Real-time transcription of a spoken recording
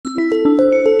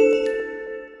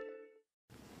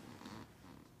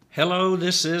Hello,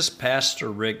 this is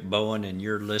Pastor Rick Bowen, and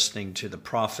you're listening to The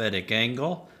Prophetic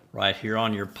Angle right here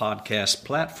on your podcast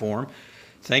platform.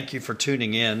 Thank you for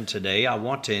tuning in today. I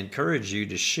want to encourage you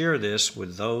to share this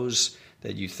with those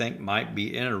that you think might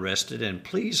be interested, and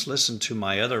please listen to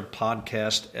my other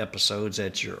podcast episodes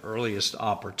at your earliest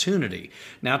opportunity.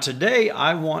 Now, today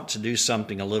I want to do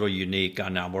something a little unique.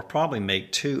 Now, we'll probably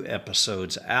make 2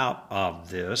 episodes out of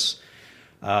this.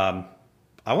 I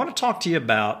want to talk to you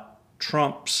about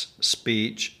Trump's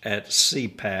speech at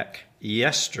CPAC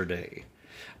yesterday.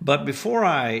 But before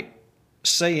I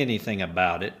say anything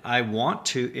about it, I want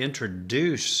to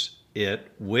introduce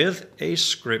it with a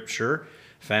scripture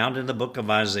found in the book of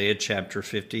Isaiah chapter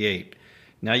 58.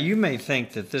 Now, you may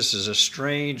think that this is a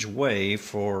strange way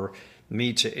for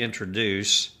me to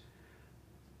introduce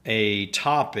a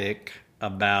topic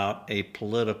about a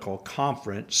political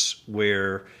conference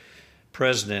where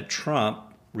President Trump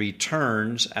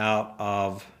returns out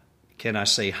of, can I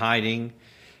say, hiding,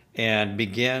 and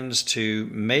begins to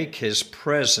make his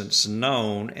presence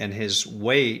known and his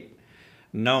weight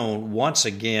known once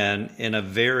again in a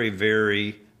very,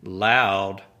 very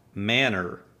loud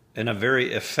manner, in a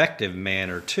very effective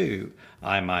manner too,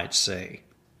 I might say.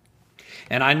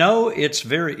 And I know it's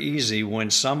very easy when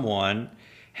someone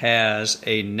has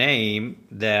a name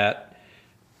that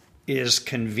is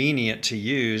convenient to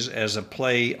use as a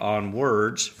play on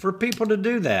words for people to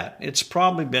do that. It's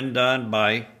probably been done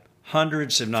by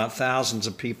hundreds, if not thousands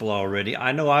of people already.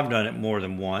 I know I've done it more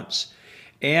than once.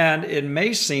 And it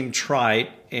may seem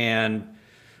trite and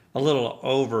a little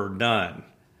overdone,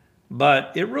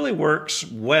 but it really works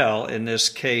well in this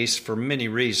case for many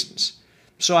reasons.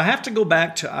 So I have to go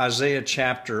back to Isaiah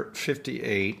chapter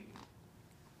 58.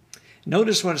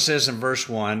 Notice what it says in verse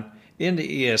 1. In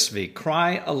the ESV,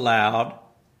 cry aloud,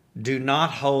 do not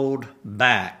hold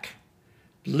back.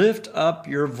 Lift up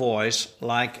your voice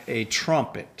like a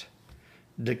trumpet.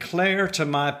 Declare to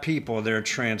my people their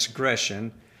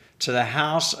transgression, to the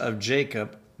house of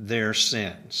Jacob their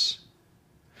sins.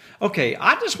 Okay,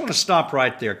 I just want to stop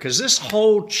right there because this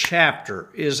whole chapter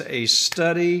is a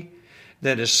study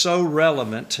that is so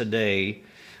relevant today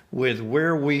with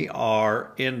where we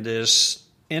are in this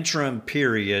interim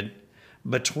period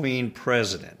between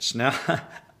presidents. Now,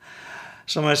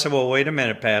 somebody said, well, wait a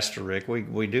minute, Pastor Rick,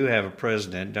 we do have a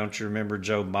president. Don't you remember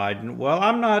Joe Biden? Well,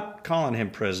 I'm not calling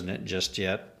him president just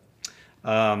yet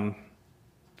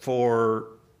for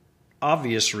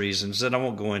obvious reasons that I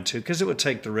won't go into because it would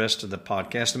take the rest of the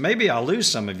podcast. And maybe I'll lose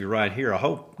some of you right here. I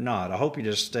hope not. I hope you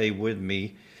just stay with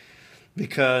me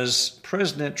because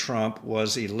President Trump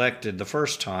was elected the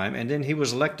first time and then he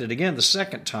was elected again the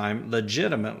second time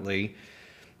legitimately.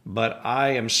 But I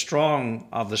am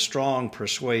of the strong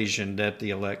persuasion that the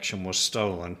election was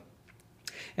stolen.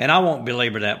 And I won't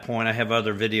belabor that point. I have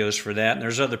other videos for that. And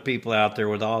there's other people out there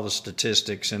with all the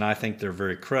statistics, and I think they're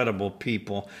very credible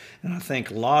people. And I think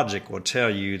logic will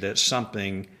tell you that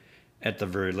something, at the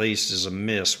very least, is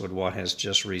amiss with what has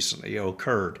just recently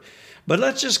occurred. But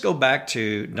let's just go back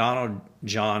to Donald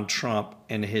John Trump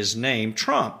and his name,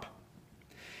 Trump.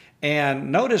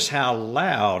 And notice how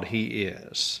loud he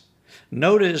is.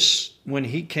 Notice when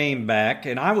he came back,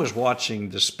 and I was watching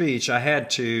the speech, I had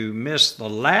to miss the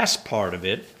last part of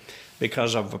it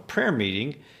because of a prayer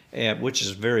meeting, which is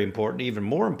very important, even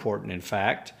more important in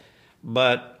fact.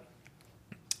 But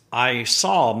I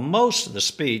saw most of the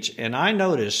speech, and I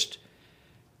noticed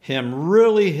him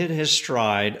really hit his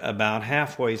stride about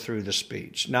halfway through the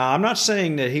speech. Now, I'm not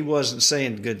saying that he wasn't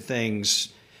saying good things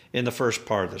in the first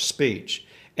part of the speech.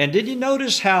 And did you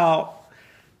notice how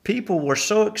people were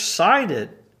so excited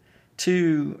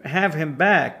to have him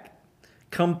back,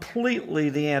 completely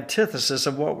the antithesis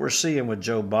of what we're seeing with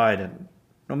Joe Biden.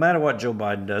 No matter what Joe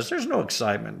Biden does, there's no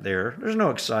excitement there. There's no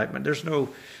excitement. There's no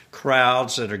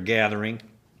crowds that are gathering.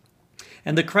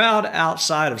 And the crowd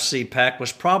outside of CPAC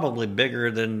was probably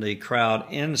bigger than the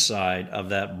crowd inside of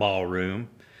that ballroom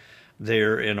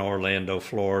there in Orlando,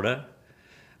 Florida.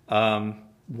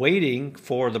 Waiting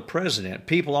for the president.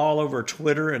 People all over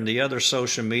Twitter and the other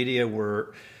social media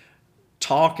were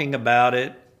talking about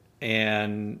it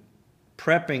and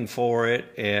prepping for it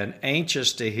and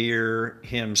anxious to hear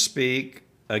him speak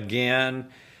again.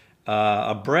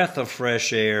 A breath of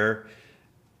fresh air.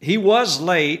 He was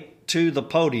late to the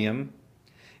podium,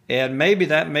 and maybe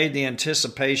that made the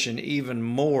anticipation even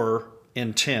more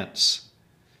intense.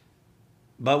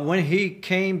 But when he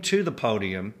came to the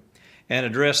podium and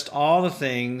addressed all the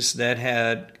things that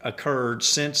had occurred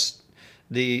since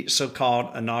the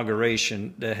so-called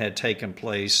inauguration that had taken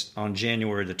place on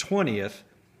January the 20th.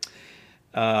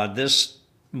 This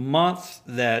month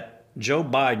that Joe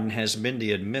Biden has been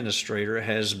the administrator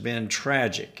has been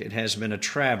tragic. It has been a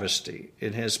travesty.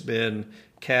 It has been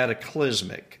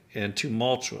cataclysmic and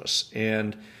tumultuous.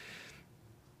 And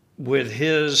with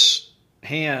his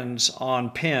hands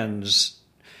on pens,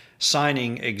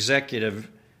 signing executive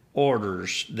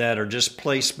orders that are just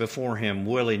placed before him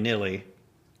willy-nilly,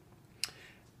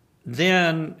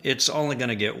 then it's only going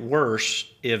to get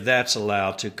worse if that's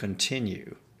allowed to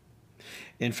continue.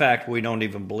 In fact, we don't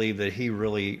even believe that he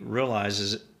really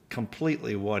realizes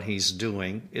completely what he's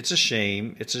doing. It's a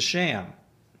shame. It's a sham.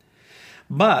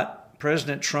 But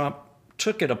President Trump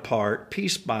took it apart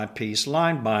piece by piece,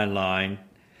 line by line,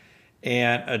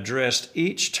 and addressed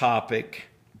each topic.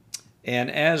 And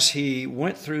as he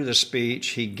went through the speech,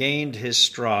 he gained his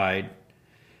stride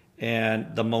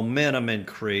and the momentum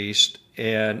increased.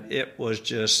 And it was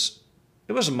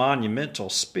a monumental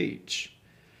speech.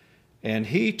 And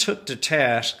he took to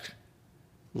task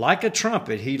like a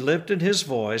trumpet. He lifted his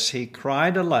voice, he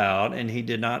cried aloud, and he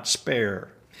did not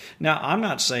spare. Now, I'm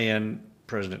not saying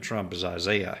President Trump is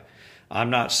Isaiah. I'm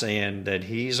not saying that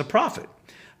he's a prophet.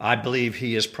 I believe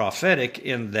he is prophetic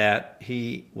in that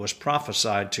he was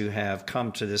prophesied to have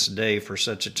come to this day for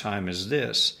such a time as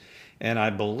this. And I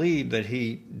believe that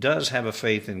he does have a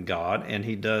faith in God, and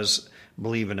he does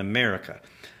believe in America.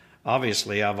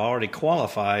 Obviously, I've already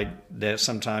qualified that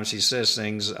sometimes he says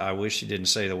things I wish he didn't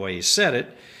say the way he said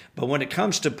it. But when it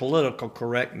comes to political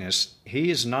correctness, he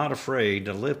is not afraid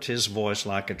to lift his voice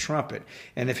like a trumpet.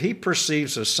 And if he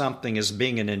perceives of something as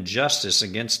being an injustice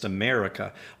against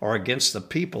America or against the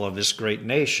people of this great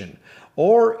nation,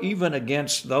 or even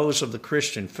against those of the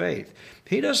Christian faith,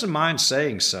 he doesn't mind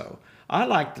saying so. I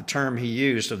like the term he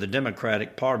used of the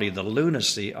Democratic Party, the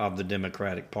lunacy of the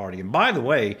Democratic Party. And by the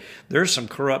way, there's some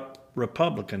corrupt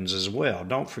Republicans as well.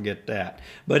 Don't forget that.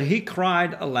 But he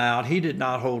cried aloud. He did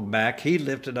not hold back. He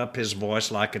lifted up his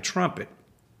voice like a trumpet.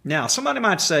 Now, somebody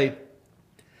might say,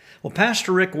 well,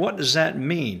 Pastor Rick, what does that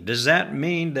mean? Does that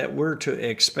mean that we're to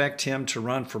expect him to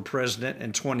run for president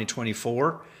in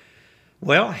 2024?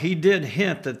 Well, he did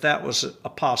hint that that was a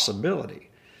possibility.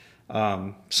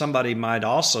 Somebody might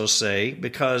also say,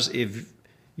 because if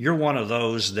you're one of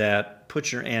those that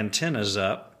put your antennas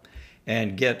up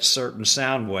and get certain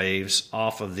sound waves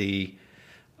off of the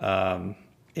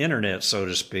internet, so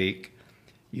to speak,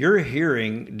 you're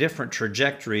hearing different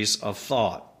trajectories of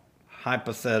thought,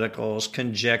 hypotheticals,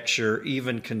 conjecture,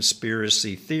 even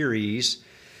conspiracy theories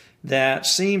that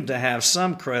seem to have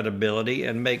some credibility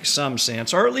and make some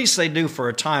sense, or at least they do for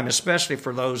a time, especially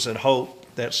for those that hope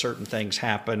that certain things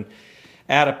happen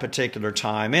at a particular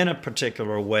time, in a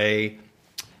particular way,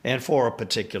 and for a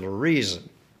particular reason.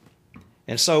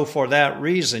 And so for that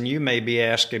reason, you may be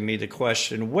asking me the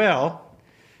question, well,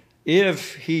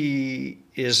 if he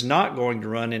is not going to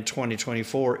run in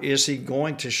 2024, is he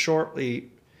going to shortly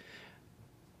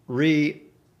re-emerge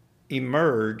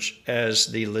as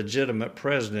the legitimate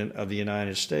president of the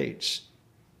United States?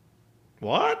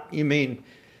 What? You mean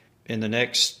in the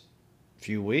next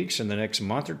few weeks, in the next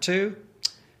month or two?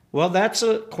 Well, that's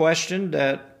a question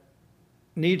that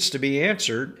needs to be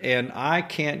answered, and I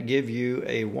can't give you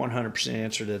a 100%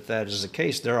 answer that that is the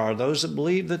case. There are those that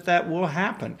believe that that will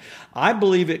happen. I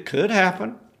believe it could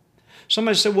happen.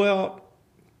 Somebody said, well,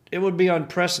 it would be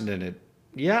unprecedented.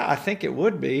 Yeah, I think it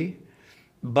would be,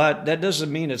 but that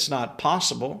doesn't mean it's not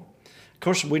possible. Of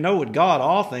course, we know with God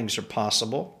all things are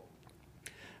possible.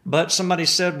 But somebody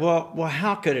said, well,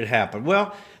 how could it happen?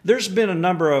 Well, there's been a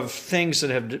number of things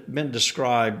that have been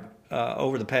described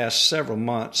over the past several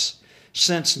months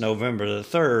since November the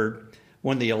 3rd,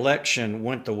 when the election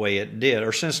went the way it did,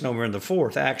 or since November the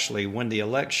 4th, actually, when the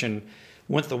election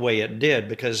went the way it did,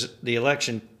 because the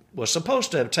election was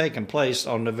supposed to have taken place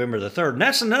on November the 3rd. And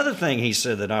that's another thing he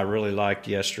said that I really liked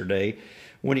yesterday,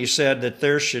 when he said that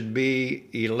there should be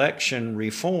election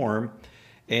reform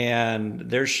and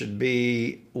there should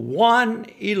be one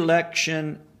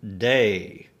election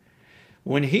day.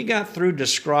 When he got through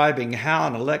describing how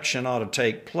an election ought to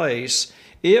take place,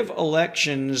 if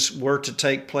elections were to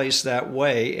take place that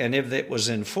way and if it was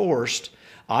enforced,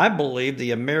 I believe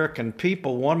the American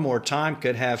people one more time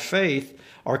could have faith,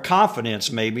 or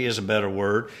confidence maybe is a better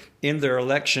word, in their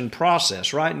election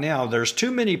process. Right now, there's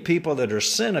too many people that are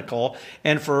cynical,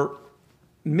 and for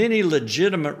many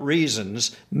legitimate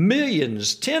reasons,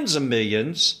 millions, tens of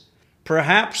millions,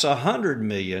 perhaps 100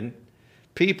 million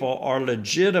people are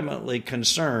legitimately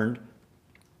concerned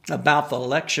about the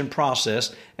election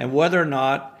process and whether or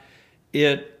not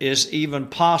it is even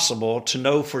possible to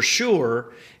know for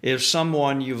sure if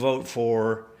someone you vote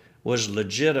for was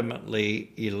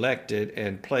legitimately elected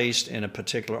and placed in a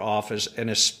particular office, and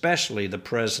especially the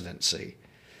presidency.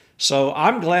 So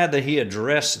I'm glad that he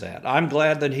addressed that. I'm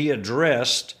glad that he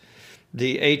addressed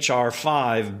the H.R.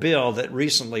 5 bill that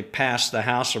recently passed the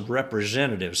House of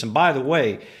Representatives. And by the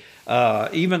way,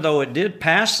 even though it did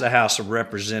pass the House of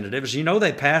Representatives, you know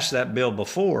they passed that bill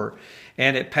before,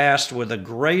 and it passed with a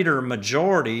greater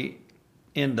majority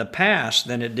in the past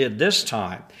than it did this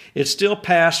time. It still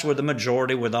passed with a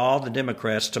majority, with all the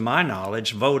Democrats, to my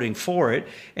knowledge, voting for it,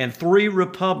 and 3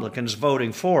 Republicans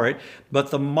voting for it,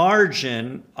 but the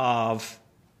margin of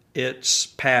its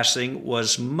passing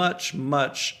was much,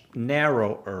 much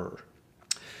narrower.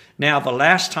 Now, the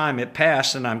last time it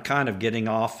passed, and I'm kind of getting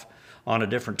off on a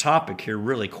different topic here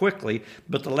really quickly,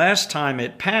 but the last time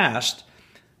it passed,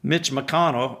 Mitch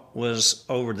McConnell was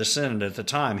over the Senate at the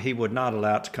time. He would not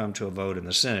allow it to come to a vote in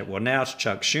the Senate. Well, now it's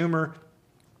Chuck Schumer,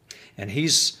 and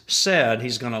he's said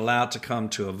he's going to allow it to come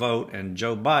to a vote, and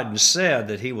Joe Biden said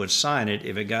that he would sign it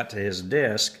if it got to his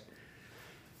desk.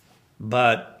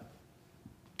 But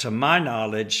to my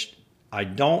knowledge, I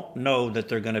don't know that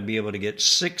they're going to be able to get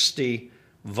 60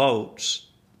 votes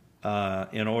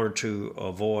in order to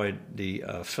avoid the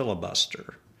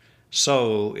filibuster.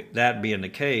 So that being the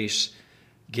case,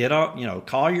 get up,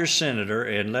 call your senator,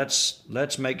 and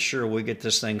let's make sure we get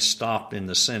this thing stopped in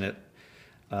the Senate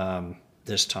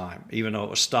this time. Even though it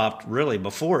was stopped really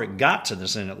before it got to the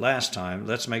Senate last time,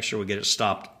 let's make sure we get it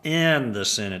stopped in the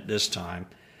Senate this time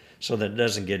so that it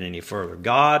doesn't get any further.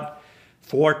 God,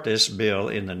 thwart this bill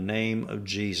in the name of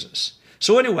Jesus.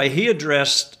 So anyway, he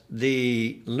addressed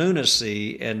the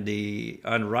lunacy and the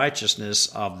unrighteousness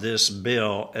of this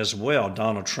bill as well.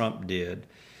 Donald Trump did.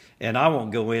 And I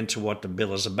won't go into what the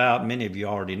bill is about. Many of you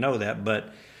already know that.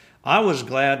 But I was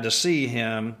glad to see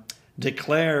him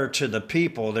declare to the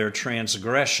people their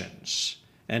transgressions,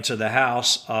 and to the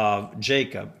house of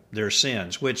Jacob their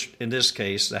sins, which in this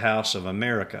case, the house of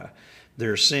America,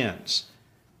 their sins.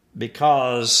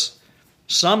 Because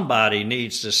somebody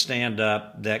needs to stand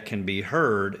up that can be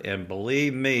heard, and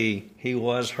believe me, he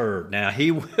was heard. Now,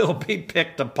 he will be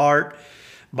picked apart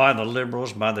by the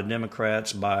liberals, by the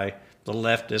Democrats, by the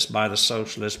leftists, by the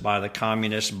socialists, by the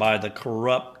communists, by the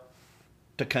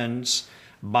corrupticans,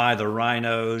 by the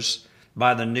rhinos,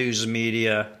 by the news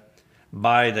media,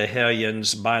 by the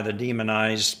hellions, by the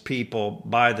demonized people,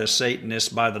 by the Satanists,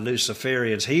 by the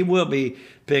Luciferians. He will be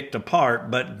picked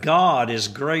apart, but God is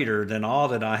greater than all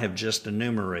that I have just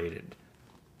enumerated.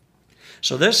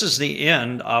 So this is the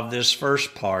end of this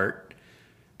first part,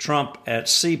 Trump at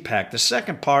CPAC. The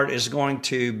second part is going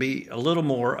to be a little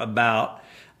more about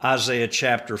Isaiah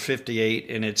chapter 58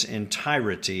 in its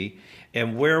entirety,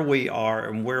 and where we are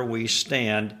and where we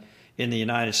stand in the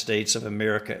United States of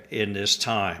America in this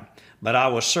time. But I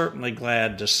was certainly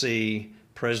glad to see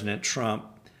President Trump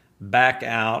back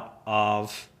out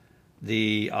of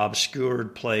the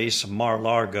obscured place,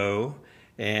 Mar-a-Lago,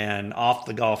 and off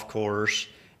the golf course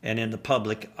and in the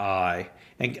public eye.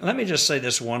 And let me just say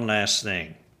this one last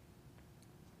thing.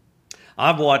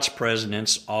 I've watched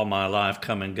presidents all my life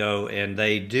come and go, and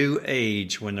they do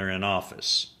age when they're in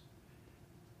office.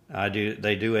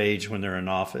 They do age when they're in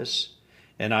office.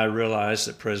 And I realize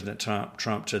that President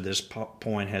Trump to this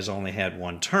point has only had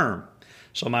one term.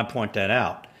 So I might point that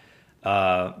out.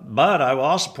 But I will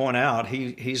also point out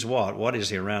he's what? What is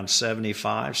he, around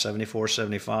 75, 74,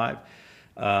 75?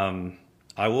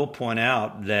 I will point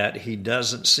out that he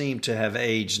doesn't seem to have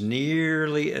aged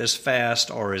nearly as fast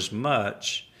or as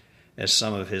much as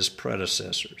some of his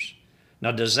predecessors.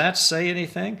 Now, does that say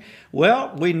anything?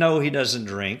 Well, we know he doesn't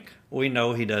drink. We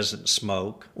know he doesn't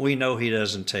smoke. We know he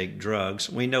doesn't take drugs.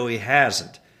 We know he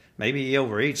hasn't. Maybe he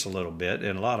overeats a little bit,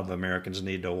 and a lot of Americans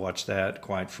need to watch that,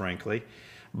 quite frankly.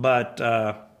 But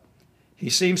he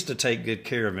seems to take good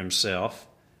care of himself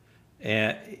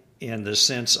in the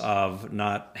sense of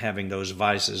not having those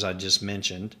vices I just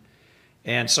mentioned.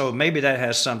 And so maybe that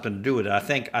has something to do with it.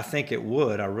 I think it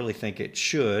would. I really think it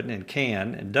should and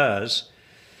can and does.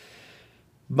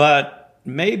 But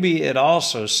maybe it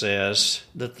also says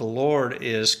that the Lord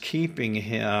is keeping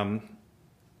him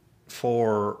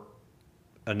for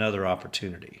another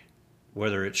opportunity,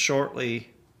 whether it's shortly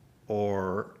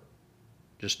or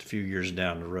just a few years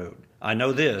down the road. I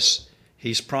know this.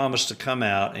 He's promised to come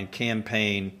out and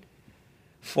campaign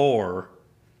for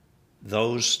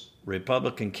those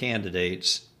Republican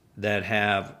candidates that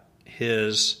have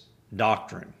his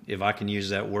doctrine, if I can use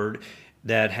that word,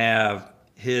 that have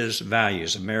his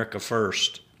values, America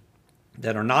first,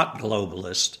 that are not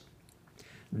globalist,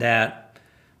 that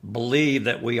believe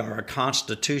that we are a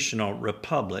constitutional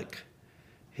republic.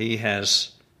 He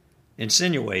has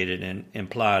insinuated and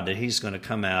implied that he's going to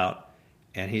come out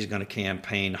and he's going to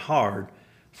campaign hard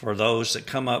for those that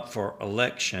come up for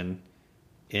election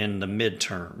in the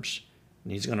midterms.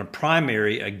 And he's going to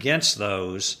primary against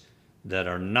those that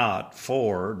are not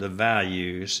for the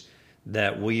values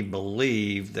that we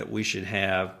believe that we should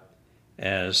have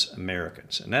as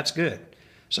Americans. And that's good.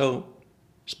 So,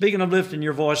 speaking of lifting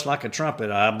your voice like a trumpet,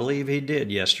 I believe he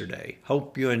did yesterday.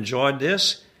 Hope you enjoyed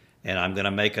this, and I'm going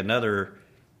to make another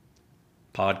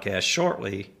podcast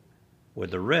shortly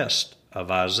with the rest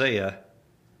of Isaiah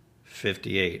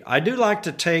 58. I do like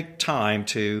to take time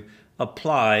to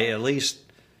apply, at least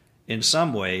in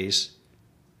some ways,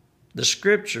 the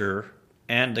scripture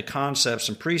and the concepts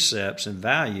and precepts and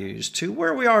values to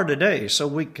where we are today, so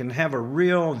we can have a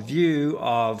real view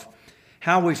of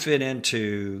how we fit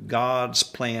into God's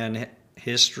plan,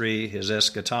 history, his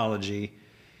eschatology,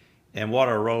 and what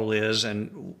our role is,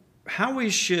 and how we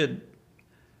should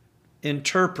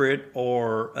interpret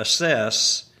or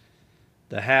assess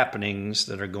the happenings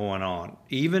that are going on,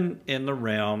 even in the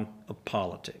realm of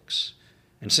politics.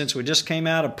 And since we just came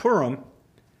out of Purim,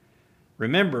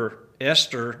 remember,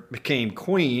 Esther became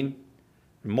queen,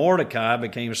 Mordecai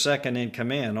became second in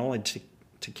command, only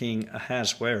to King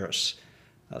Ahasuerus.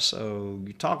 So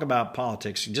you talk about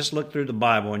politics, you just look through the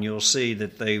Bible and you'll see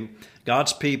that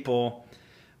God's people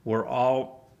were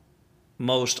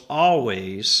almost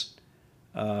always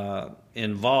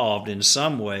involved in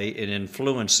some way in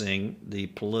influencing the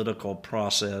political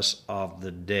process of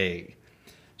the day.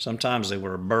 Sometimes they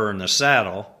were a burr in the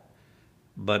saddle,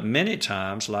 but many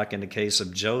times, like in the case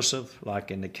of Joseph,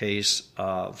 like in the case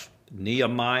of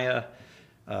Nehemiah,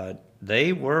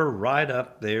 they were right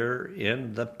up there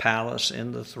in the palace,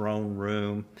 in the throne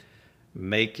room,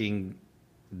 making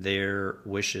their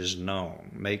wishes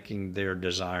known, making their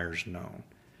desires known.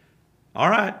 All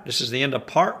right, this is the end of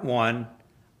part 1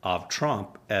 of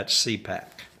Trump at CPAC.